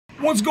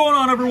What's going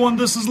on, everyone?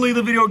 This is Lee,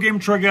 the video game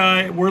truck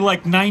guy. We're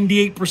like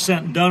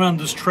 98% done on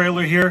this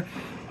trailer here.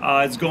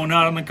 It's going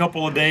out in a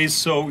couple of days,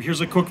 so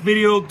here's a quick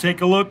video.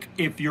 Take a look.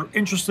 If you're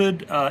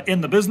interested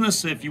in the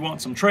business, if you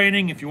want some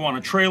training, if you want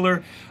a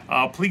trailer,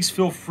 please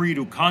feel free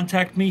to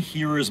contact me.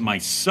 Here is my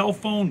cell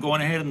phone. Go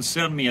on ahead and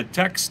send me a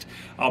text.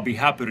 I'll be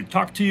happy to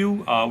talk to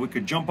you. We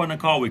could jump on a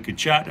call, we could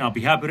chat, and I'll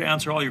be happy to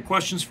answer all your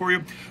questions for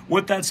you.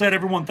 With that said,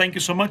 everyone, thank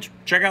you so much.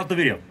 Check out the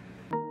video.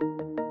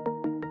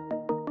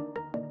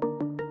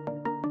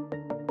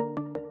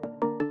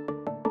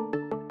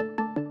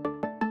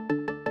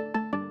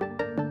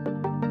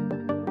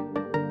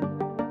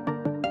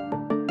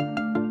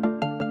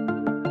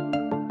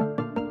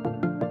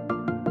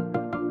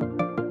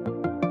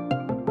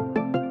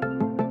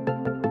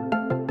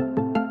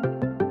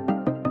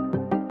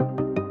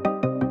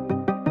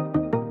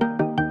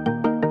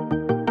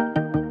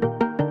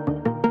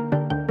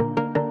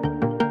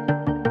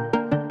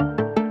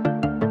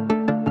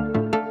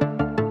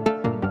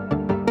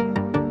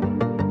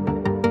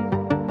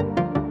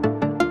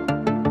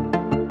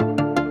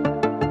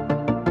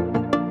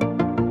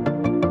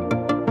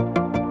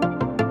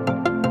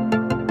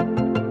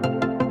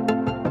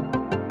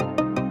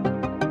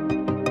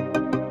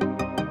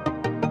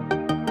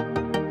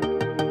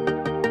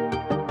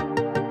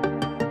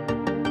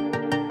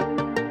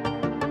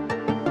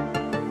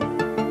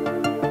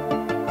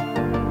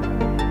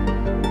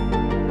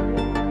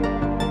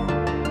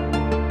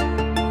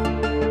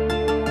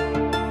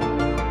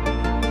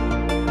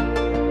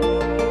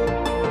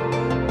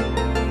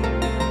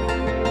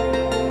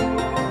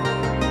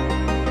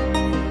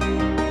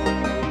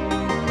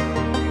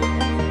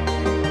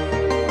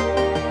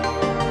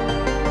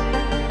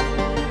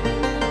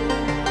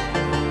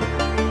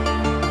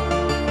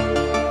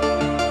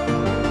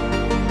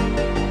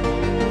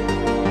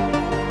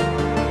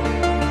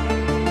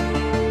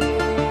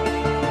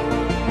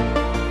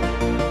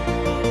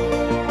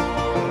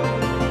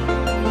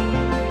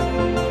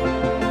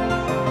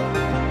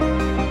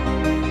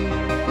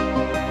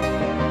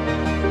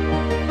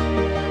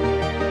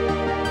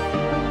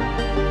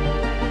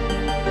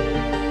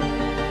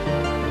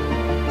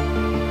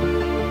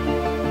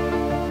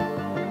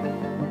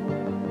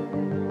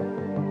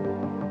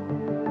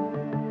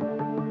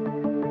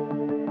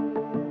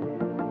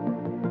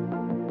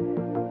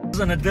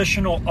 An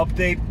additional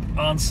update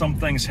on some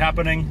things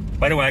happening.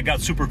 By the way, I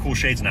got super cool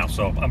shades now,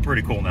 so I'm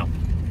pretty cool now.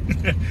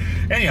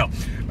 Anyhow,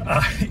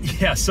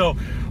 yeah, so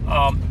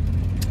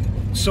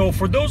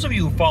for those of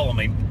you who follow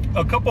me,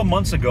 a couple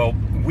months ago,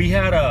 we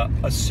had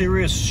a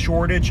serious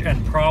shortage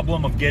and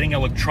problem of getting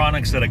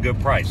electronics at a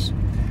good price.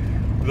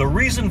 The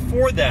reason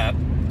for that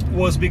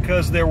was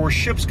because there were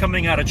ships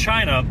coming out of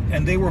China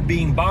and they were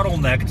being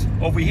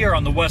bottlenecked over here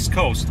on the West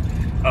Coast.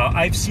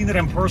 I've seen it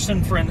in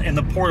person in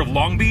the port of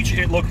Long Beach.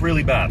 It looked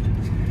really bad.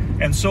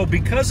 And so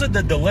because of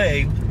the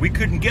delay, we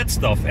couldn't get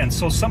stuff. And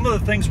so some of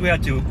the things we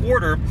had to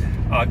order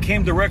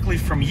came directly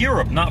from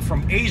Europe, not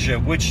from Asia,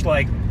 which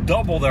like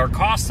doubled our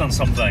costs on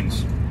some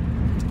things.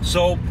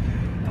 So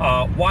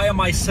why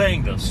am I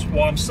saying this?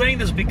 Well, I'm saying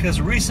this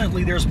because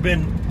recently there's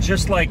been,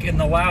 just like in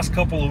the last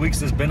couple of weeks,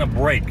 there's been a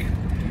break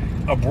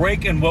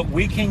in what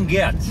we can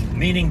get,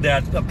 meaning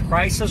that the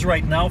prices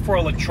right now for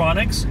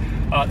electronics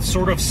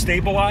sort of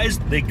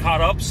stabilized. They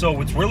caught up, so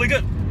it's really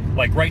good.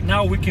 Like right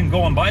now, we can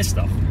go and buy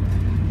stuff.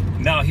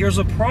 Now, here's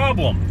a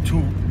problem.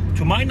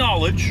 To my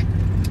knowledge,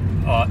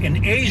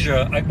 in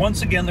Asia,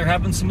 once again, they're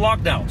having some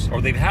lockdowns, or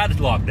they've had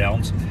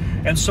lockdowns.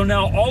 And so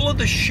now all of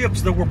the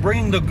ships that were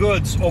bringing the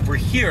goods over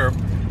here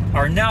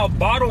are now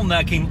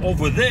bottlenecking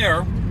over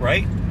there,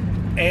 right?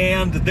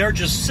 And they're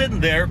just sitting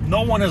there.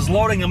 No one is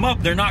loading them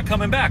up. They're not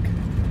coming back.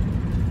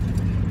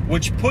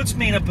 Which puts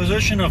me in a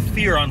position of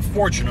fear,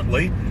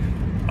 unfortunately.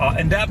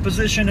 And that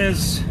position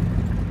is,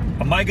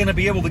 am I going to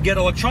be able to get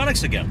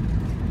electronics again?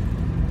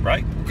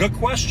 Right? Good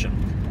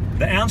question.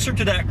 The answer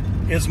to that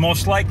is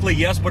most likely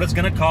yes, but it's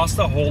going to cost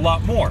a whole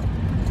lot more.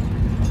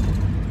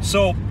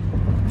 So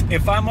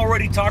if I'm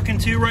already talking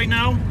to you right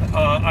now,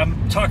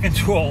 I'm talking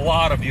to a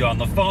lot of you on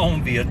the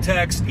phone, via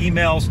text,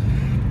 emails.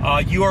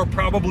 You are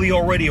probably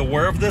already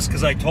aware of this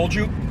because I told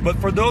you. But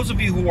for those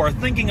of you who are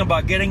thinking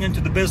about getting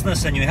into the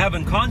business and you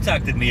haven't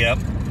contacted me yet,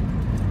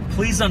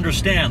 please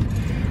understand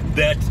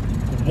that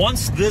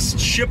once this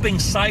shipping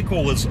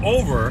cycle is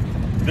over,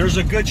 there's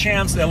a good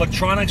chance the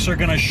electronics are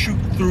going to shoot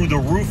through the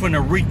roof in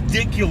a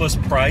ridiculous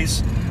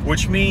price,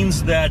 which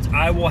means that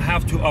I will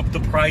have to up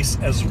the price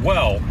as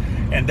well.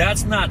 And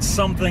that's not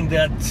something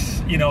that,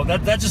 you know,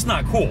 that's just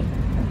not cool.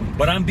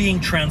 But I'm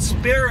being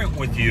transparent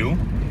with you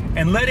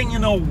and letting you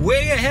know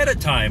way ahead of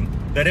time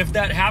that if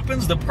that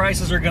happens, the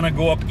prices are going to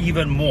go up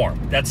even more.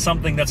 That's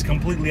something that's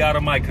completely out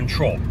of my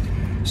control.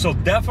 So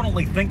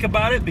definitely think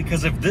about it,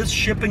 because if this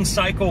shipping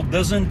cycle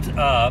doesn't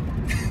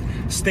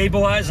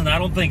stabilize, and I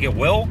don't think it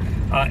will,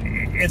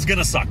 it's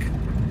gonna suck,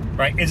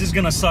 right? It's just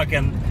gonna suck,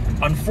 and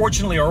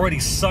unfortunately already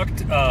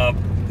sucked.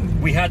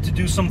 We had to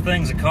do some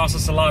things. It cost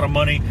us a lot of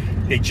money.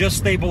 They just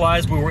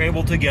stabilized. We were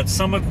able to get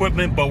some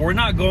equipment, but we're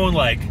not going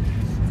like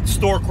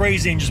store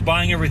crazy and just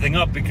buying everything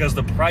up because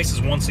the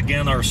prices once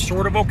again are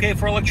sort of okay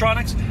for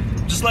electronics.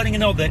 Just letting you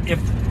know that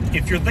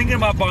if you're thinking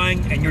about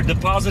buying and your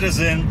deposit is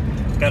in,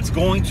 that's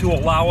going to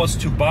allow us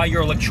to buy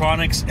your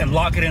electronics and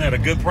lock it in at a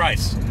good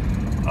price.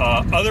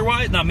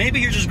 Otherwise, now maybe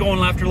you're just going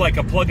after like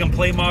a plug and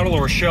play model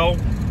or a shell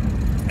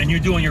and you're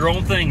doing your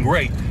own thing,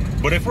 great.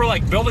 But if we're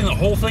like building the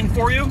whole thing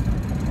for you,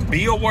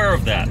 be aware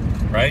of that,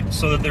 right?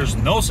 So that there's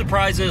no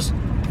surprises,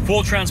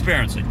 full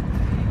transparency.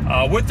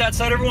 With that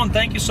said, everyone,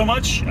 thank you so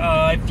much.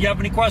 If you have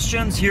any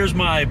questions, here's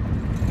my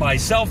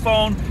cell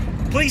phone.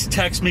 Please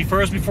text me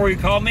first before you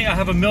call me. I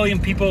have a million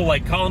people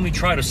like calling me,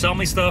 try to sell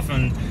me stuff,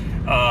 and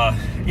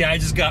yeah, I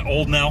just got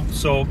old now.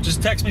 So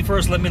just text me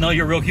first, let me know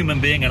you're a real human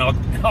being, and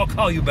I'll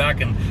call you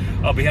back, and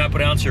I'll be happy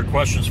to answer your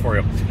questions for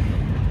you.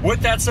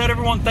 With that said,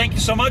 everyone, thank you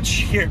so much.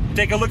 Here,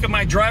 take a look at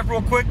my drive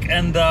real quick,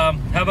 and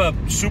have a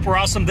super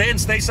awesome day and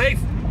stay safe.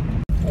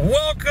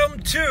 Welcome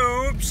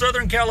to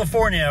Southern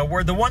California,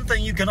 where the one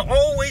thing you can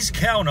always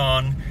count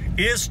on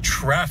is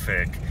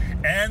traffic.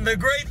 And the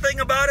great thing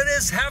about it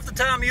is half the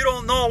time you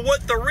don't know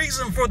what the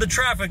reason for the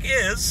traffic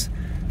is.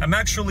 I'm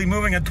actually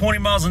moving at 20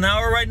 miles an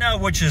hour right now,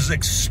 which is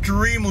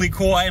extremely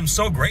cool. I am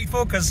so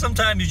grateful because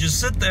sometimes you just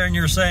sit there and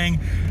you're saying,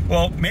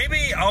 well,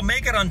 maybe I'll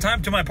make it on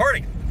time to my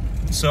party.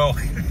 So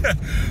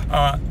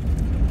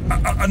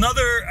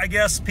another, I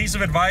guess, piece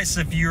of advice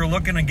if you're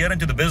looking to get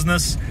into the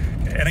business,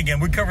 and again,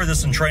 we cover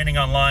this in training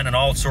online and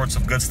all sorts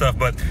of good stuff,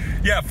 but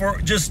yeah,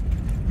 just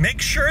make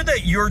sure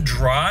that your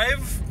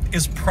drive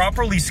is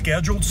properly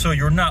scheduled so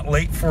you're not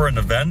late for an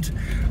event.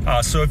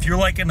 So if you're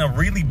like in a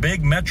really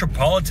big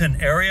metropolitan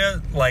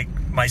area like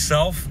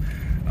myself,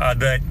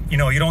 that you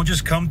don't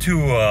just come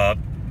to a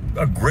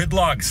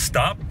gridlock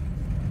stop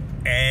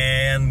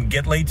and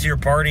get late to your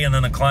party and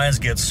then the clients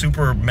get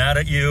super mad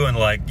at you and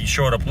like you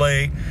showed up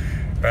late,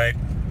 right?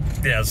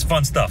 Yeah, it's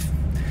fun stuff.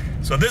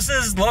 So this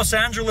is Los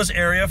Angeles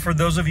area. For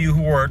those of you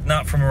who are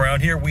not from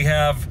around here, we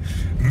have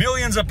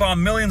millions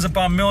upon millions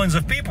upon millions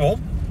of people,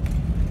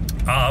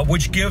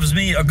 which gives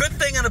me a good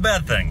thing and a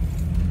bad thing.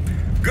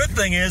 Good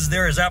thing is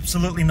there is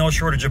absolutely no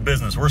shortage of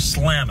business. We're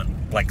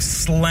slamming, like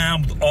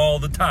slammed all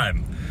the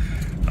time.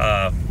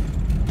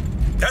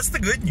 That's the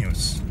good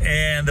news.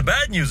 And the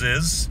bad news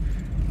is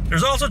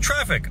there's also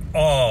traffic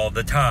all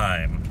the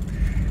time.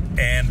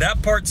 And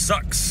that part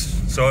sucks.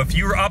 So if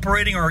you're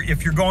operating or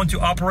if you're going to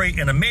operate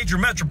in a major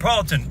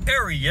metropolitan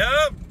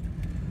area,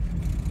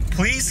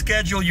 please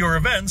schedule your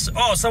events.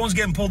 Oh, someone's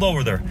getting pulled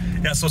over there.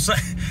 Yeah, so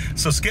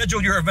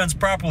schedule your events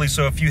properly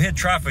so if you hit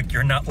traffic,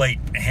 you're not late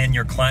and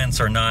your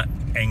clients are not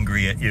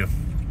angry at you.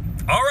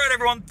 All right,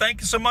 everyone, thank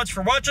you so much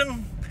for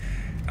watching.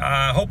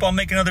 I hope I'll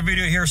make another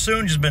video here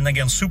soon. Just been,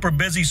 again, super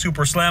busy,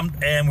 super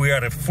slammed, and we're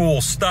at a full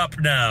stop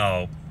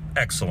now.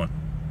 Excellent.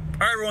 All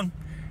right, everyone,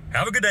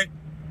 have a good day.